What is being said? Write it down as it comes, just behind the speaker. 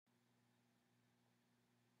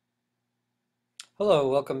Hello,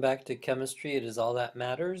 welcome back to Chemistry. It is all that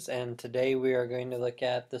matters, and today we are going to look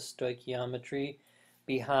at the stoichiometry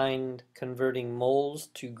behind converting moles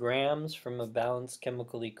to grams from a balanced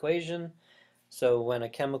chemical equation. So when a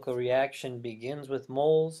chemical reaction begins with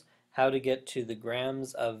moles, how to get to the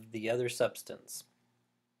grams of the other substance.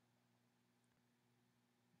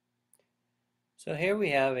 So here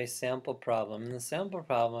we have a sample problem. The sample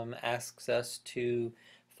problem asks us to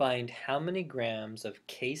find how many grams of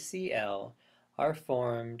KCl are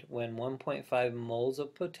formed when 1.5 moles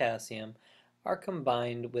of potassium are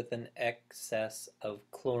combined with an excess of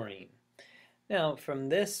chlorine. Now, from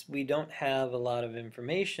this, we don't have a lot of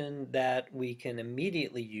information that we can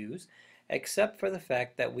immediately use, except for the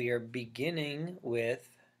fact that we are beginning with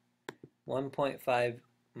 1.5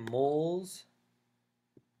 moles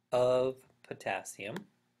of potassium,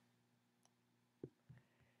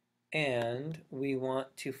 and we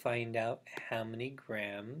want to find out how many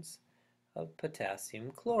grams of potassium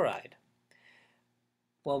chloride.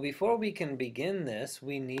 Well, before we can begin this,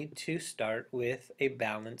 we need to start with a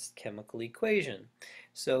balanced chemical equation.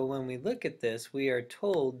 So when we look at this, we are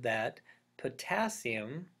told that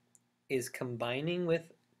potassium is combining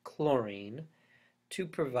with chlorine to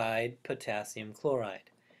provide potassium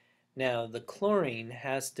chloride. Now, the chlorine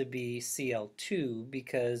has to be Cl2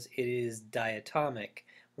 because it is diatomic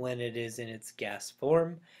when it is in its gas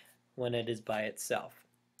form, when it is by itself.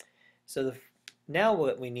 So now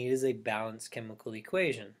what we need is a balanced chemical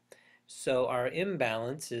equation. So our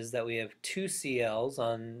imbalance is that we have 2 Cl's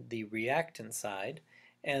on the reactant side,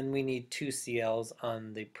 and we need 2 Cl's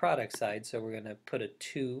on the product side, so we're going to put a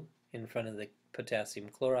 2 in front of the potassium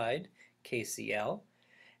chloride, KCl,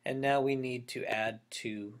 and now we need to add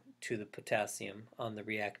 2 to the potassium on the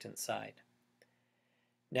reactant side.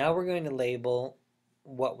 Now we're going to label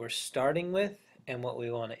what we're starting with and what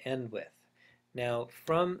we want to end with. Now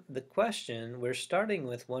from the question, we're starting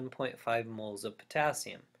with 1.5 moles of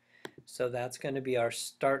potassium. So that's going to be our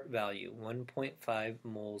start value, 1.5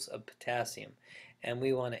 moles of potassium. And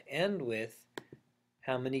we want to end with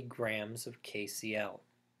how many grams of KCl.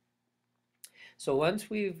 So once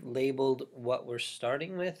we've labeled what we're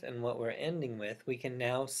starting with and what we're ending with, we can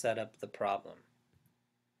now set up the problem.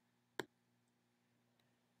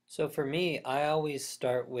 So for me, I always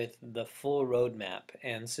start with the full roadmap,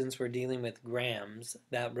 and since we're dealing with grams,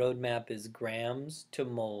 that roadmap is grams to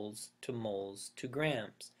moles to moles to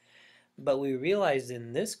grams. But we realize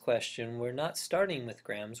in this question, we're not starting with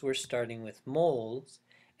grams, we're starting with moles,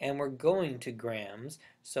 and we're going to grams.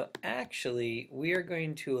 So actually, we are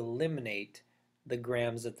going to eliminate the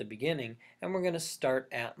grams at the beginning, and we're going to start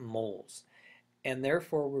at moles. And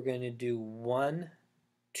therefore, we're going to do 1-2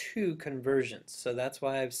 conversions. So that's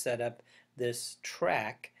why I've set up this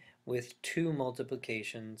track with 2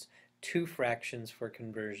 multiplications, 2 fractions for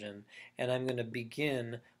conversion, and I'm going to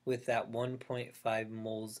begin with that 1.5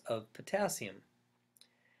 moles of potassium.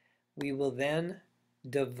 We will then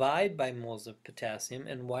divide by moles of potassium.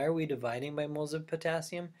 And why are we dividing by moles of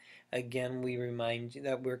potassium? Again, we remind you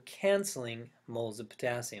that we're canceling moles of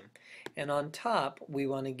potassium. And on top, we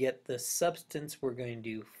want to get the substance we're going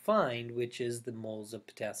to find, which is the moles of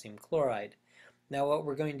potassium chloride. Now what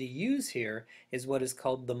we're going to use here is what is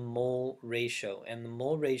called the mole ratio, and the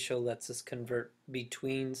mole ratio lets us convert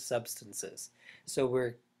between substances. So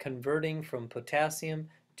we're converting from potassium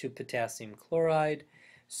to potassium chloride.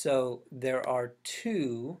 So there are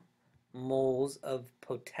 2 moles of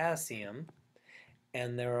potassium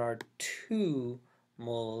and there are 2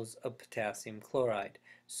 moles of potassium chloride.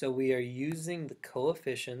 So we are using the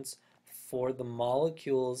coefficients for the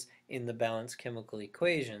molecules in the balanced chemical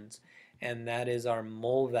equations, and that is our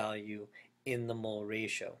mole value in the mole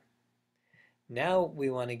ratio. Now we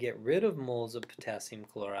want to get rid of moles of potassium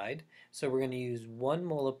chloride, so we're going to use 1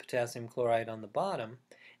 mole of potassium chloride on the bottom,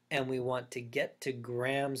 and we want to get to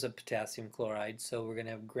grams of potassium chloride, so we're going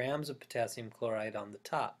to have grams of potassium chloride on the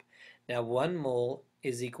top. Now 1 mole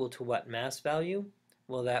is equal to what mass value?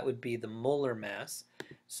 Well, that would be the molar mass,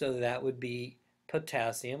 so that would be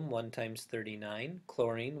potassium 1 times 39,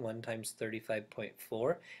 chlorine 1 times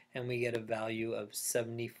 35.4, and we get a value of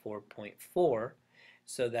 74.4.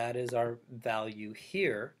 So that is our value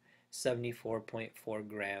here, 74.4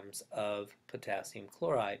 grams of potassium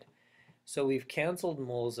chloride. So we've canceled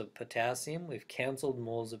moles of potassium, we've canceled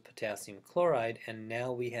moles of potassium chloride, and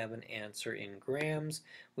now we have an answer in grams,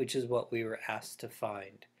 which is what we were asked to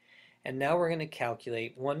find. And now we're going to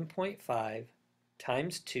calculate 1.5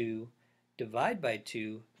 times 2 divide by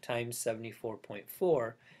 2 times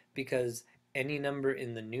 74.4, because any number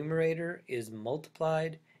in the numerator is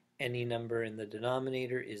multiplied, any number in the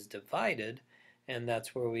denominator is divided, and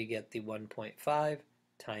that's where we get the 1.5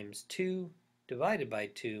 times 2 divided by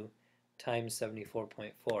 2 times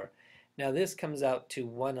 74.4. Now this comes out to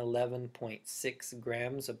 111.6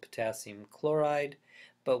 grams of potassium chloride,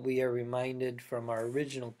 but we are reminded from our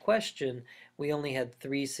original question we only had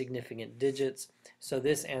 3 significant digits, so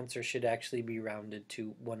this answer should actually be rounded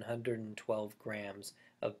to 112 grams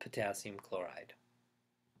of potassium chloride.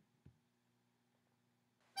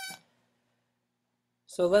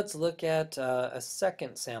 So let's look at a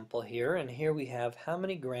second sample here, and here we have how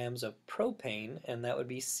many grams of propane, and that would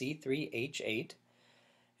be C3H8,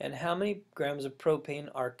 and how many grams of propane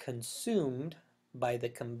are consumed by the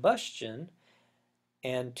combustion,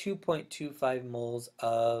 and 2.25 moles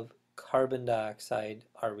of carbon dioxide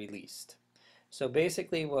are released. So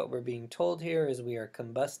basically what we're being told here is we are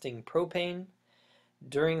combusting propane.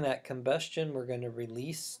 During that combustion, we're going to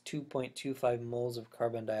release 2.25 moles of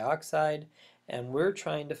carbon dioxide, and we're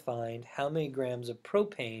trying to find how many grams of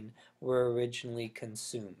propane were originally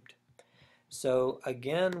consumed. So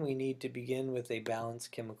again, we need to begin with a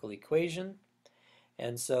balanced chemical equation.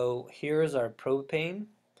 And so here's our propane.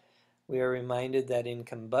 We are reminded that in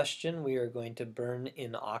combustion, we are going to burn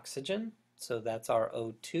in oxygen. So that's our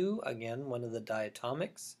O2, again, one of the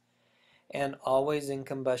diatomics. And always in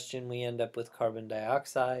combustion, we end up with carbon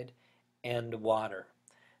dioxide and water.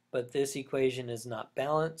 But this equation is not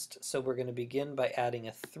balanced, so we're going to begin by adding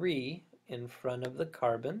a 3 in front of the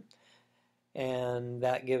carbon. And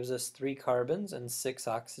that gives us 3 carbons and 6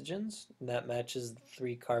 oxygens. That matches the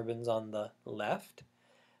 3 carbons on the left.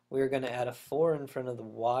 We're going to add a 4 in front of the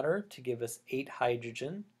water to give us 8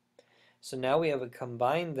 hydrogen. So now we have a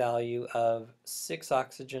combined value of 6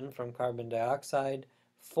 oxygen from carbon dioxide,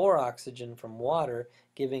 4 oxygen from water,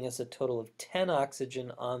 giving us a total of 10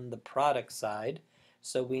 oxygen on the product side.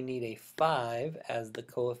 So we need a 5 as the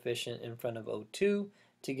coefficient in front of O2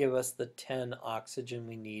 to give us the 10 oxygen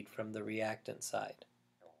we need from the reactant side.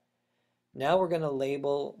 Now we're going to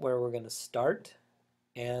label where we're going to start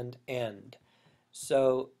and end.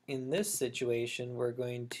 So in this situation, we're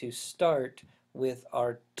going to start with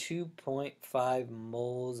our 2.5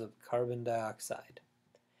 moles of carbon dioxide.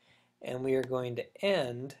 And we are going to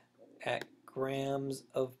end at grams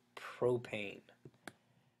of propane.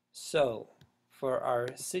 So for our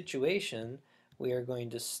situation, we are going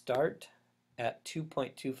to start at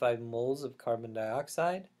 2.25 moles of carbon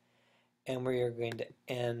dioxide, and we are going to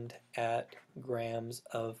end at grams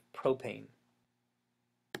of propane.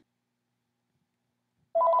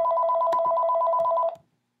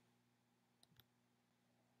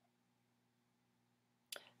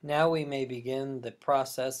 Now we may begin the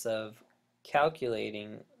process of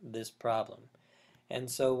calculating this problem. And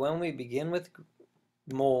so when we begin with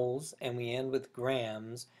moles and we end with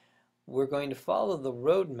grams, we're going to follow the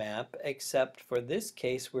roadmap, except for this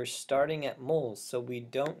case we're starting at moles, so we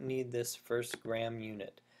don't need this first gram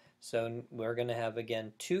unit. So we're going to have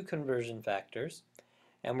again 2 conversion factors,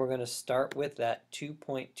 and we're going to start with that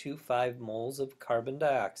 2.25 moles of carbon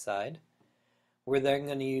dioxide. We're then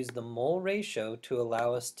going to use the mole ratio to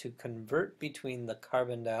allow us to convert between the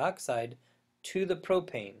carbon dioxide to the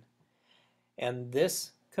propane. And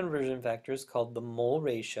this conversion factor is called the mole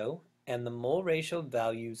ratio, and the mole ratio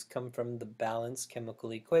values come from the balanced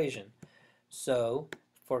chemical equation. So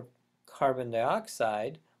for carbon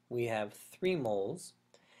dioxide, we have 3 moles,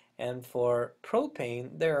 and for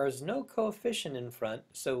propane, there is no coefficient in front,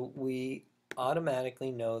 so we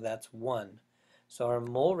automatically know that's 1. So our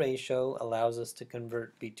mole ratio allows us to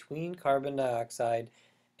convert between carbon dioxide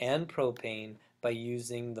and propane by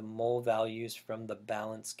using the mole values from the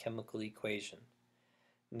balanced chemical equation.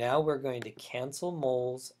 Now we're going to cancel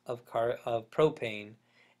moles of propane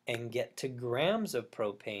and get to grams of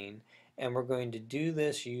propane, and we're going to do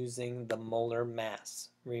this using the molar mass,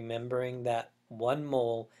 remembering that 1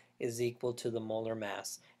 mole is equal to the molar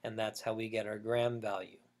mass, and that's how we get our gram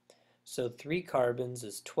value. So 3 carbons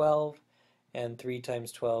is 12, and 3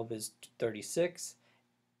 times 12 is 36.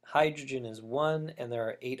 Hydrogen is 1, and there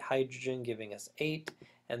are 8 hydrogen giving us 8,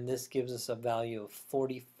 and this gives us a value of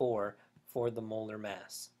 44 for the molar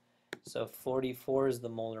mass. So 44 is the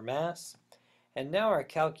molar mass, and now our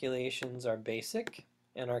calculations are basic,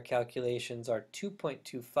 and our calculations are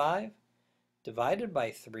 2.25 divided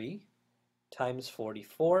by 3 times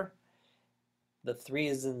 44. The 3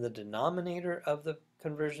 is in the denominator of the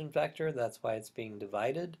conversion factor, that's why it's being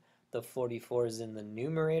divided. The 44 is in the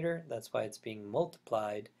numerator, that's why it's being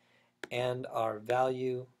multiplied, and our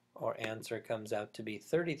value or answer comes out to be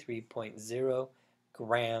 33.0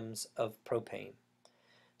 grams of propane.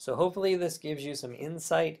 So hopefully this gives you some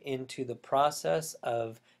insight into the process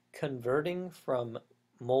of converting from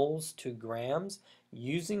moles to grams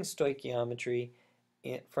using stoichiometry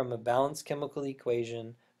from a balanced chemical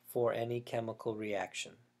equation for any chemical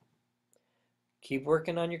reaction. Keep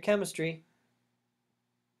working on your chemistry.